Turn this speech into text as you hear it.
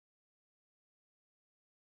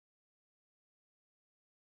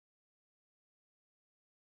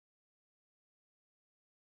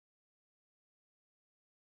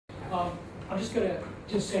I'm just going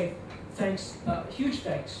to say thanks, huge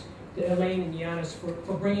thanks to Elaine and Yanis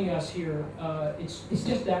for bringing us here. It's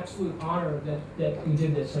just an absolute honor that we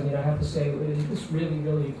did this. I mean, I have to say, it's really,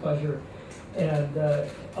 really a pleasure. And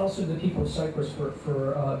also the people of Cyprus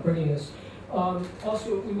for bringing us.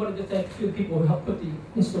 Also, we wanted to thank a few people who helped put the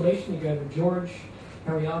installation together, George,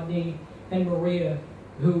 Ariadne, and Maria,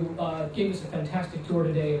 who gave us a fantastic tour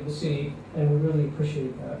today of the city, and we really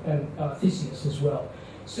appreciate that, and Theseus as well.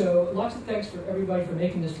 So lots of thanks for everybody for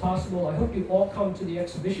making this possible. I hope you all come to the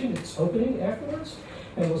exhibition. It's opening afterwards,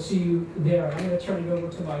 and we'll see you there. I'm going to turn it over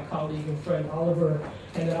to my colleague and friend Oliver,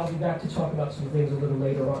 and then I'll be back to talk about some things a little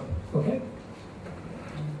later on. Okay?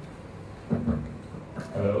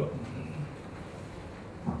 Hello.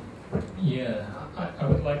 Yeah, I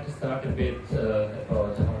would like to start a bit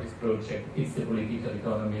about how this project, It's the Political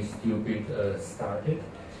Economy Stupid, started.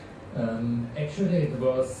 Actually, it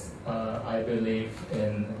was, I believe,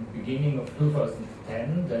 in the beginning of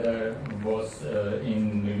 2010 that I was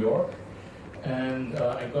in New York, and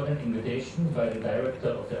I got an invitation by the director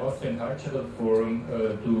of the Austrian Cultural Forum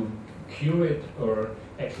to curate, or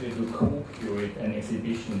actually to co-curate an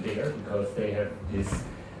exhibition there, because they have this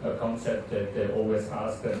concept that they always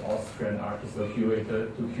ask an Austrian artist or curator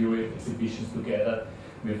to curate exhibitions together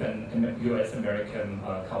with an US-American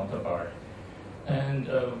counterpart. And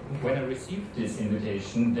when I received this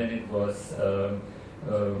invitation, then it was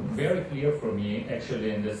very clear for me, actually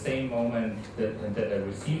in the same moment that I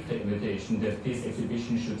received the invitation, that this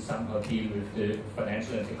exhibition should somehow deal with the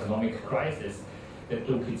financial and economic crisis that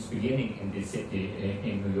took its beginning in this city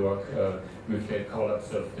in New York with the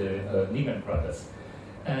collapse of the Lehman Brothers.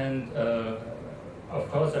 And of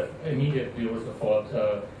course, I immediately also thought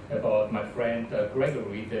about my friend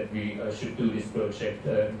Gregory, that we should do this project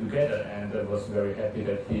together, and I was very happy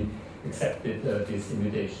that he accepted this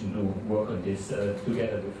invitation to work on this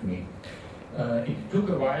together with me. It took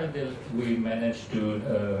a while till we managed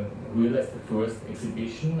to realize the first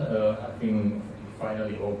exhibition, having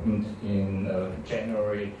finally opened in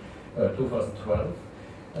January 2012.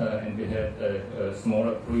 And we had a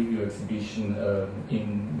smaller preview exhibition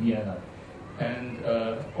in Vienna. And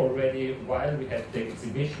already while we had the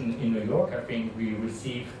exhibition in New York, I think we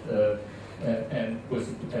received a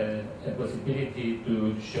possibility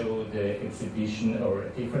to show the exhibition, or a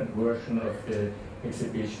different version of the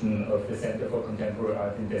exhibition of the Center for Contemporary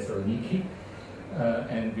Art in Thessaloniki.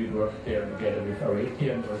 And we worked there together with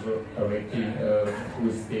Areti, and also Areti, who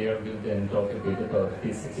is there, will then talk a bit about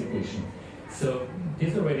this exhibition. So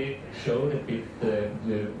this already showed a bit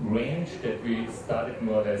the range that we started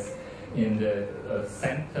more or less in the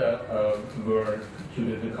center, where due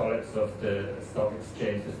to the collapse of the stock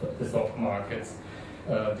exchange, the stock markets,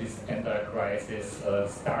 this entire crisis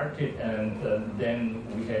started, and then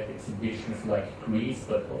we had exhibitions like Greece,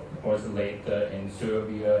 but also later in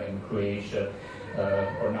Serbia, in Croatia,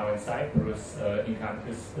 or now in Cyprus, in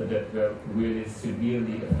countries that were really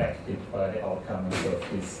severely affected by the outcomes of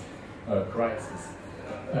this crisis.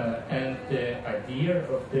 And the idea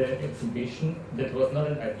of the exhibition, that was not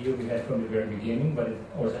an idea we had from the very beginning, but it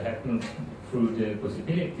also happened through the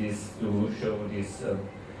possibilities to show this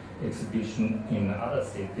exhibition in other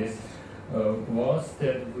cities, was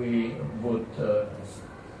that we would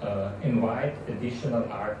invite additional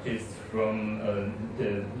artists from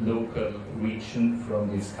the local region, from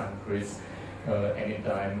these countries,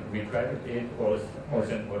 anytime we traveled it,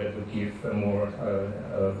 also in order to give a more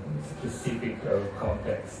specific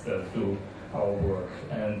context to our work.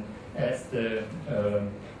 And as the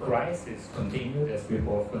crisis continued, as we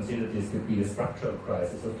both consider this to be a structural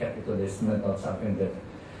crisis of capitalism and not something that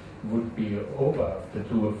would be over after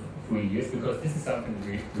 2 or 3 years, because this is something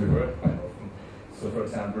we heard quite often. So, for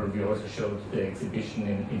example, we also showed the exhibition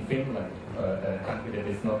in Finland, a country that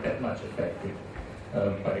is not that much affected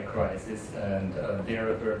by the crisis, and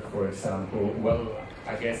there I heard, for example, well,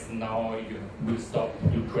 I guess now you will stop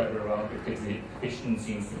to travel around with the exhibition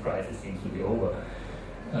since the crisis seems to be over.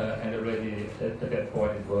 And already at that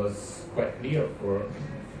point it was quite clear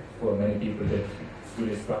for many people that it's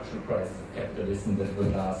really a structural crisis of capitalism that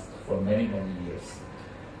will last for many, many years.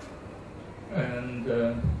 And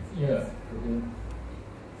yeah,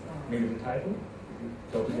 maybe the title?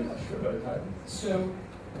 Talk a bit about the title. So,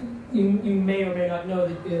 you may or may not know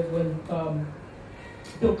that when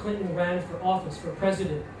Bill Clinton ran for office, for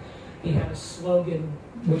president, he had a slogan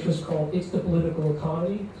which was called, "It's the political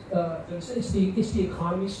economy." It's the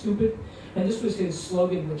economy, stupid. And this was his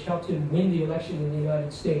slogan, which helped him win the election in the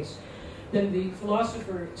United States. Then the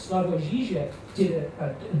philosopher Slavoj Žižek did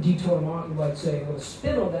a détournement, you might say, with a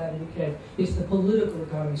spin on that, and he said, "It's the political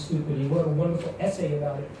economy, stupid." He wrote a wonderful essay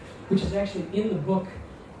about it, which is actually in the book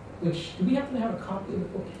which, do we happen to have a copy of the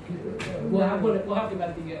book here? We'll have them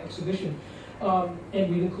at the exhibition, and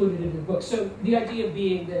we've included it in the book. So the idea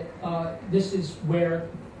being that this is where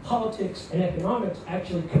politics and economics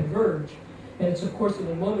actually converge, and it's of course in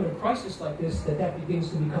a moment of crisis like this that begins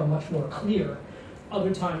to become much more clear.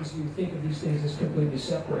 Other times you think of these things as completely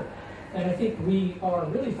separate. And I think we are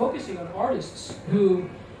really focusing on artists who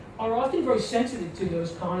are often very sensitive to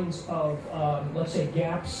those kinds of, let's say,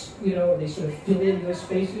 gaps, they sort of fill in those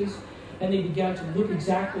spaces, and they began to look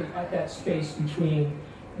exactly at that space between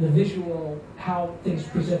the visual, how things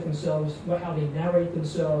present themselves, how they narrate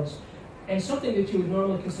themselves, and something that you would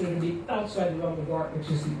normally consider to be outside the realm of art,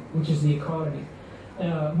 which is the economy.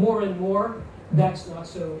 More and more, that's not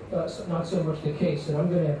so much the case, and I'm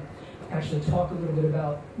going to actually talk a little bit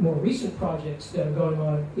about more recent projects that are going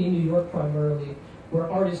on in New York primarily, where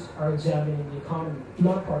artists are examining the economy,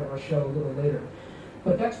 not part of our show a little later.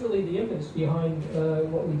 But that's really the impetus behind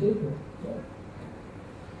what we did here.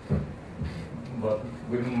 Yeah. What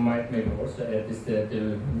we might maybe also add is that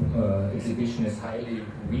the exhibition is highly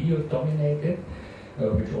video-dominated,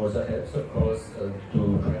 which also helps, of course,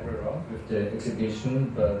 to travel around with the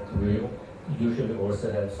exhibition, but we usually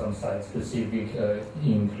also have some site-specific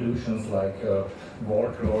inclusions like wall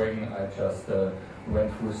drawing. I just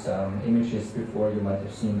went through some images before, you might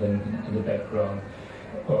have seen them in the background.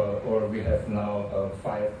 Or we have now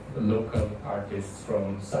 5 local artists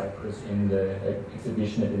from Cyprus in the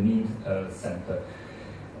exhibition at the NeMe Center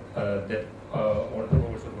that are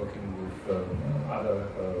also working with other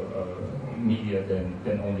media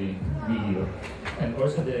than only video. And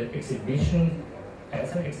also the exhibition,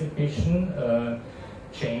 as an exhibition,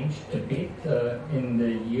 changed a bit in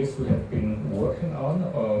the years we have been working on,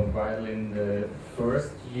 while in the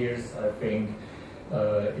first years I think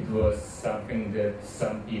it was something that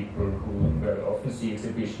some people who very often see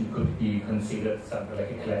exhibition could be considered something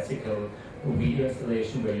like a classical video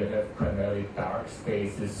installation where you have primarily dark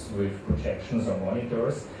spaces with projections or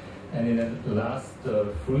monitors. And in the last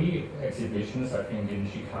 3 exhibitions, I think in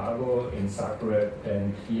Chicago, in Zagreb,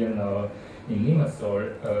 and here now in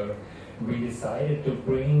Limassol, we decided to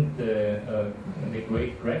bring the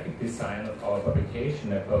great graphic design of our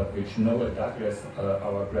publication, about which Noah Douglas,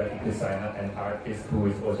 our graphic designer and artist who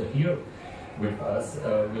is also here with us,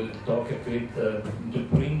 will talk a bit to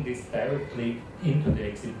bring this directly into the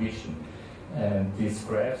exhibition. And these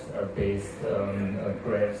graphs are based on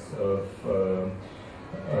graphs of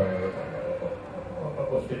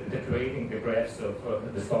the trading, the graphs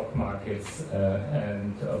of the stock markets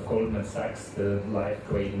and of Goldman Sachs, the live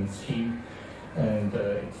trading scheme, and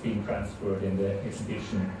it's being transferred in the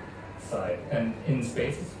exhibition side. And in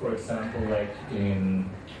spaces, for example, like in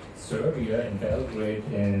Serbia, in Belgrade,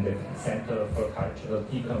 in the Center for Cultural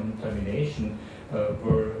Decontamination,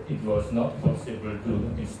 where it was not possible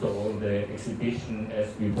to install the exhibition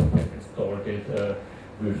as we would have installed it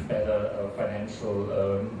with better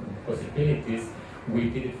financial possibilities.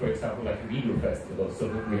 We did it, for example, like a video festival. So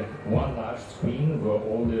we had one large screen where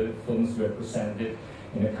all the films were presented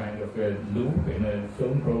in a kind of a loop in a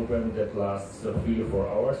film program that lasts 3 to 4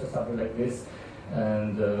 hours or something like this.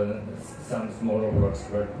 And some smaller works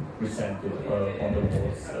were presented on the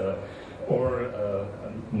walls. Or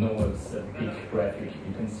Noah's big graphic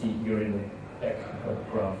you can see here in the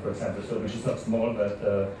background, for example, so which is not small but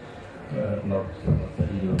not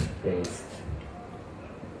video based.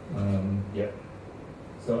 Yeah.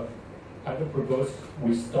 So I would propose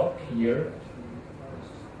we stop here.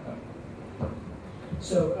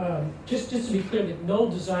 So just to be clear, that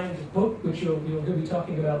Noel designed the book, which you'll be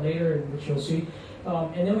talking about later, and which you'll see,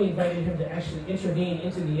 and then we invited him to actually intervene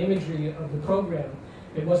into the imagery of the program.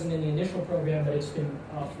 It wasn't in the initial program, but it's been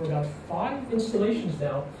for about 5 installations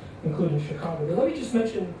now, including Chicago. But let me just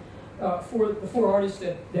mention for the 4 artists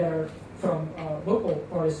that are from local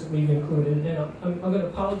artists that we've included, and I'm going to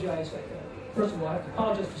apologize. First of all, I have to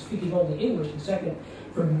apologize for speaking only English, and second,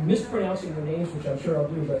 for mispronouncing their names, which I'm sure I'll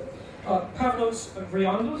do. But Pavlos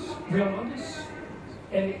Vriamontis,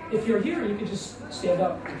 and if you're here, you could just stand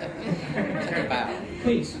up.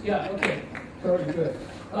 Please, yeah, okay, very good.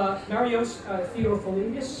 Marios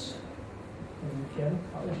Theophilidis, again,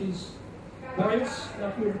 apologies. Marios,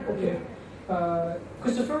 not here, okay.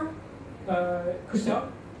 Christopher,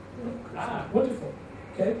 Christophe, wonderful,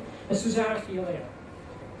 okay. And Susanna Fiolea,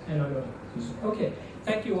 and I'm Susan. Okay,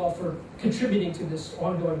 thank you all for contributing to this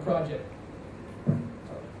ongoing project.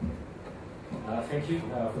 Thank you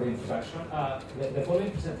for the introduction. The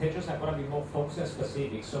following presentations are going to be more focused and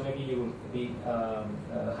specific, so maybe you will be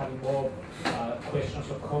having more questions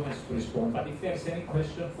or comments to respond. But if there is any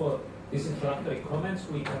question for these introductory comments,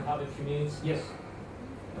 we can have a few minutes. Yes?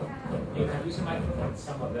 You can use a microphone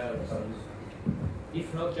somewhere there.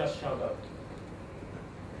 If not, just shout out.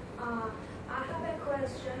 I have a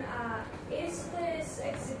question. Is this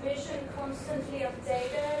exhibition constantly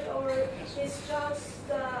updated, or is just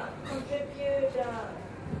contribute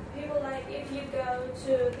people, like if you go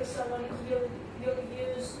to Thessaloniki, you'll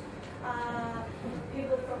use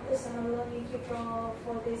people from Thessaloniki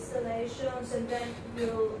for the installations, and then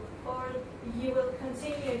you will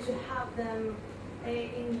continue to have them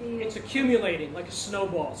in the... It's accumulating like a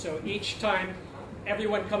snowball. So each time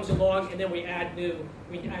everyone comes along, and then we add new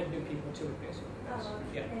people to it, basically.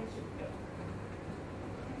 Yeah. Thank you.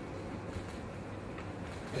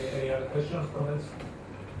 Yeah. Any other questions, comments?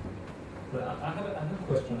 Well, I have a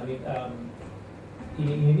question. I mean,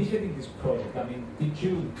 in initiating this project, I mean, did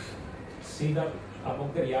you see that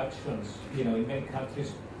among the reactions, in many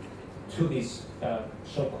countries to this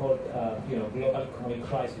so-called, global economic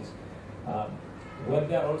crisis, were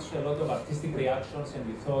there also a lot of artistic reactions, and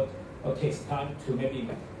you thought, okay, it's time to maybe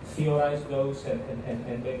theorize those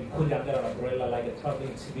and maybe put it under an umbrella like a traveling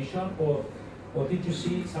exhibition, or did you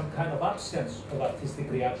see some kind of absence of artistic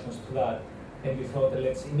reactions to that, and you thought,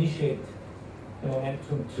 let's initiate the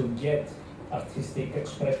momentum to get artistic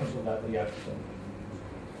expressions of that reaction?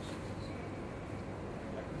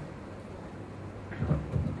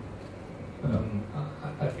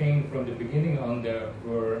 I think from the beginning on there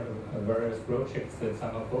were various projects that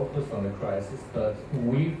somehow focused on the crisis, but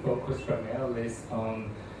we focused primarily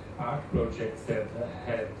on art projects that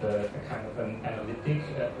had a kind of an analytic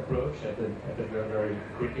approach, that were very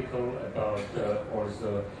critical about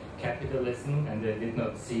also capitalism, and they did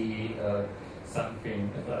not see something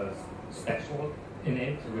special in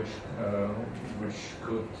it, which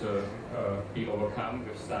could be overcome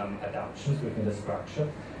with some adaptations within the structure.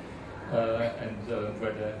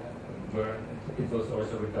 Where it was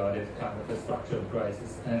also regarded kind of a structural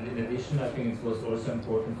crisis. And in addition, I think it was also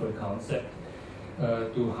important for the concept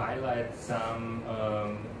to highlight some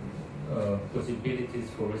possibilities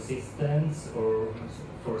for resistance, or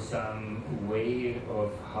for some way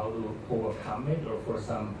of how to overcome it, or for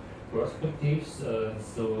some perspectives.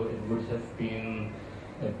 So it would have been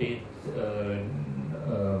a bit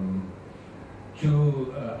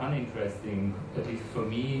too uninteresting, at least for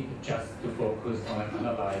me, just to focus on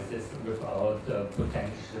analysis without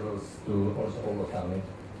potentials to also overcome it.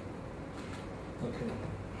 Okay.